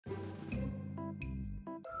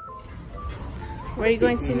Where are you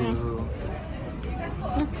going to now?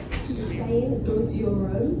 Saying go to your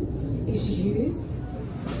room is used.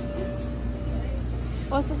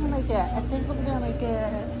 What's it gonna get? I think I'm gonna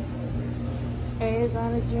get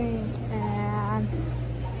Arizona drink and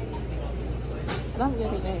I don't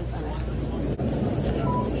get Arizona. Sweet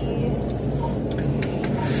tea.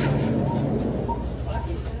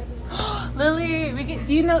 Lily,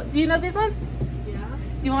 do you know these ones? Yeah.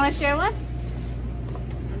 Do you want to share one?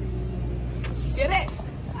 Get it.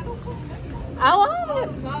 I want it.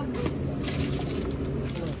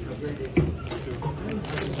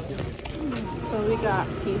 So we got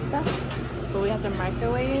pizza, but we have to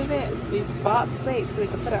microwave it. We bought plates so we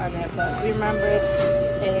could put it on there, but we remembered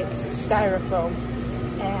it's styrofoam,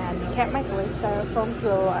 and you can't microwave styrofoam,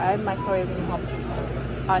 so I'm microwaving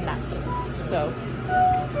on napkins. So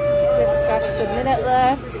just got a minute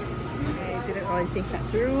left. I didn't really think that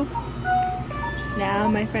through. Now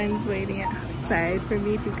my friend's waiting outside for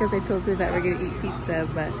me because I told her that we're gonna eat pizza,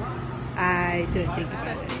 but I didn't think about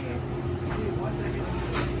it.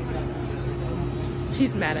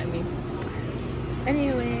 She's mad at me.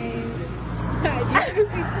 Anyways.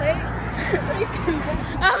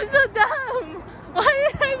 I'm so dumb! Why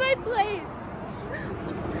did I buy plates?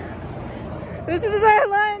 This is our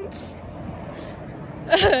lunch!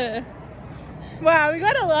 Wow, we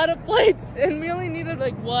got a lot of plates and we only needed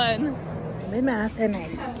like one. My math and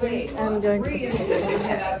I'm going to take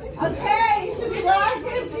it. Okay, you should be logged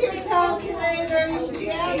into your calculator.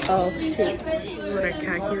 Oh shit. What our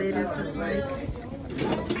calculators look like.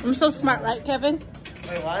 I'm so smart, right, Kevin?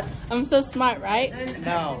 Wait, what? I'm so smart, right?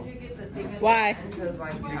 No. Why? Because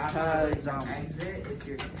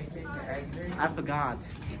I forgot.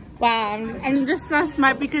 Wow, I'm just not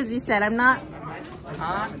smart because you said I'm not.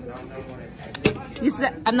 Huh? You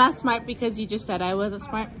said I'm not smart because you just said I wasn't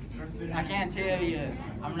smart. I can't tell you.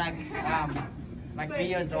 I'm like 3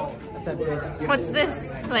 years old. What's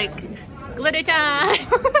this? Like glitter time?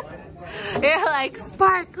 You're like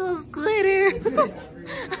sparkles, glitter.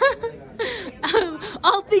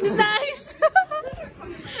 All things nice.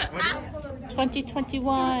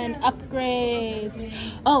 2021 upgrades.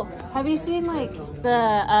 Oh, have you seen like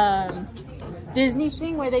the Disney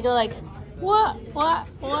thing where they go like what?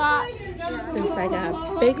 Since I got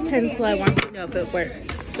a big pencil, I want to know if it works.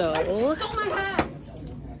 So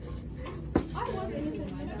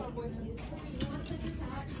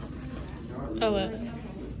oh, it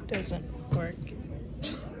doesn't work.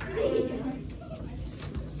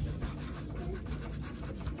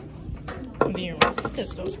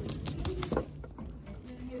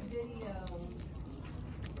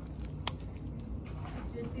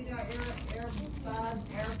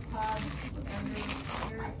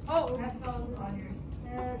 Oh, headphones on your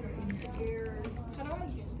head or in your ears. I don't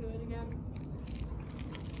want to get to it again.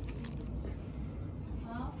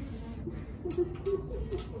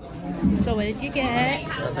 So what did you get?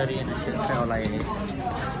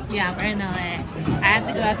 Yeah, we're in LA. I have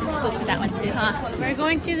to go after school for that one too, huh? We're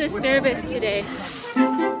going to the service today.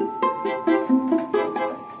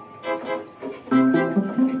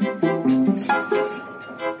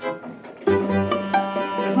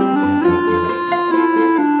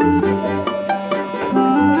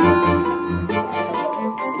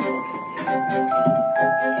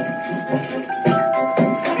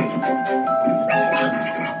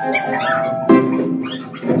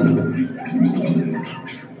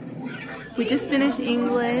 We just finished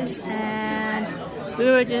English and we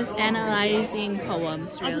were just analyzing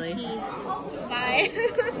poems, really. Bye.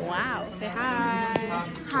 Wow, say hi.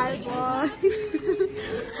 Hi, vlog.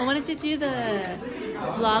 I wanted to do the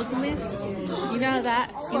vlogmas. You know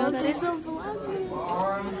that? You know that is? A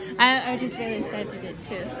vlogmas. I just really excited to do it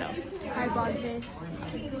too, so. Hi, vlogmas.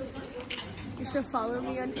 You should follow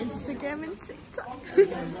me on Instagram and TikTok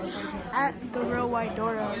at The Real White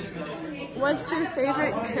Dora. What's your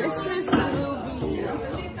favorite Christmas movie?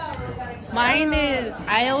 Mine is,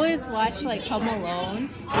 I always watch like Home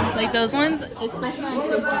Alone, like those ones, especially on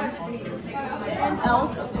Christmas. And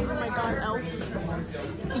Elf. Oh my god, Elf.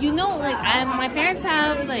 You know, like my parents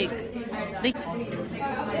have like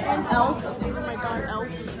And Elf. Oh my god, Elf.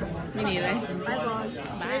 me neither. Bye,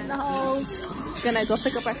 vlog. Bye. In the house. Gonna go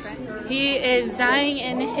pick up our friend. He is dying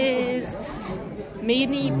in his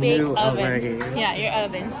mini bake oven. Yeah, your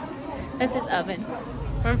oven. That's his oven.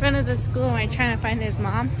 We're in front of the school and we're trying to find his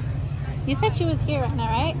mom. You said she was here right now,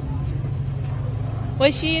 right?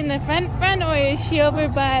 Was she in the front or is she over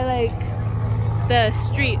by like the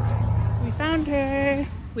street? We found her.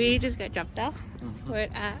 We just got dropped off. We're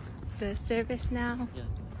at the service now.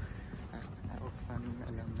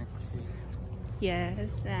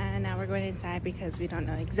 Yes, and now we're going inside because we don't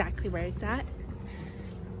know exactly where it's at.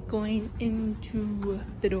 going into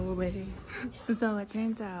the doorway. So it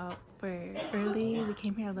turns out we're early. We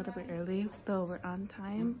came here a little bit early, so we're on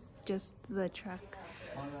time. Just the truck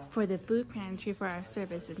for the food pantry for our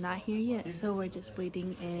service is not here yet, so we're just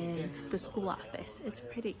waiting in the school office. It's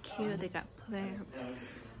pretty cute. They got plants,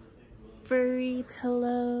 furry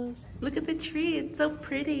pillows. Look at the tree. It's so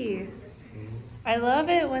pretty. I love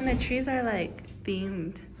it when the trees are like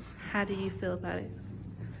themed. How do you feel about it?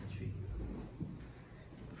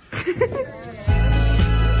 Axel,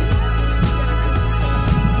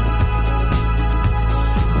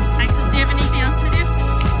 do you have anything else to do?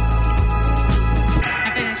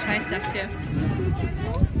 I finished my stuff too.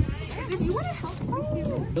 If you want to help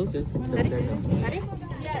Ready? Ready?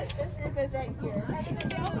 Yes, this group is right here. I think the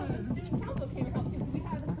council came to help too. We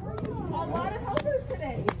have a lot of helpers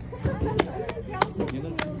today.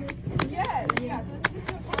 Yes, yeah. So this is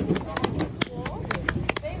the council school.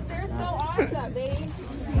 They're so awesome.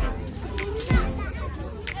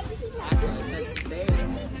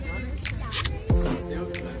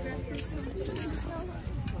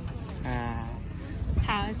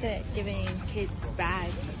 How is it giving kids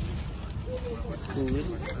bags? Good.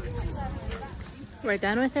 We're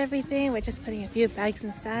done with everything. We're just putting a few bags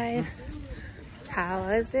inside. How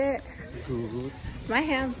is it? Good. My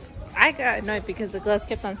hands, I got annoyed because the gloves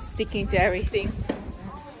kept on sticking to everything.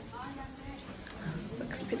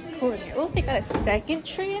 Looks pretty cool in here. Oh, they got a second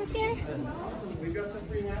tree in here.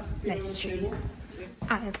 Nice tree.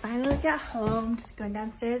 I finally got home. Just going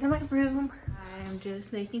downstairs in my room. I'm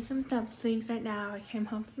just making some dumplings right now. I came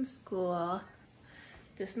home from school.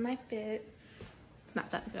 This is my fit. It's not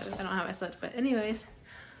that good. I don't have my sweat, but anyways,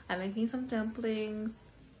 I'm making some dumplings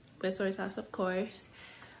with soy sauce, of course.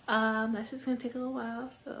 That's just gonna take a little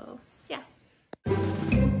while, so yeah.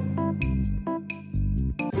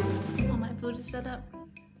 All my food is set up.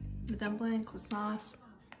 The dumplings, the sauce.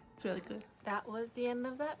 It's really good. That was the end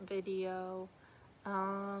of that video.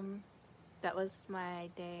 That was my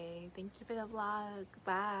day. Thank you for the vlog.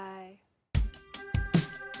 Bye.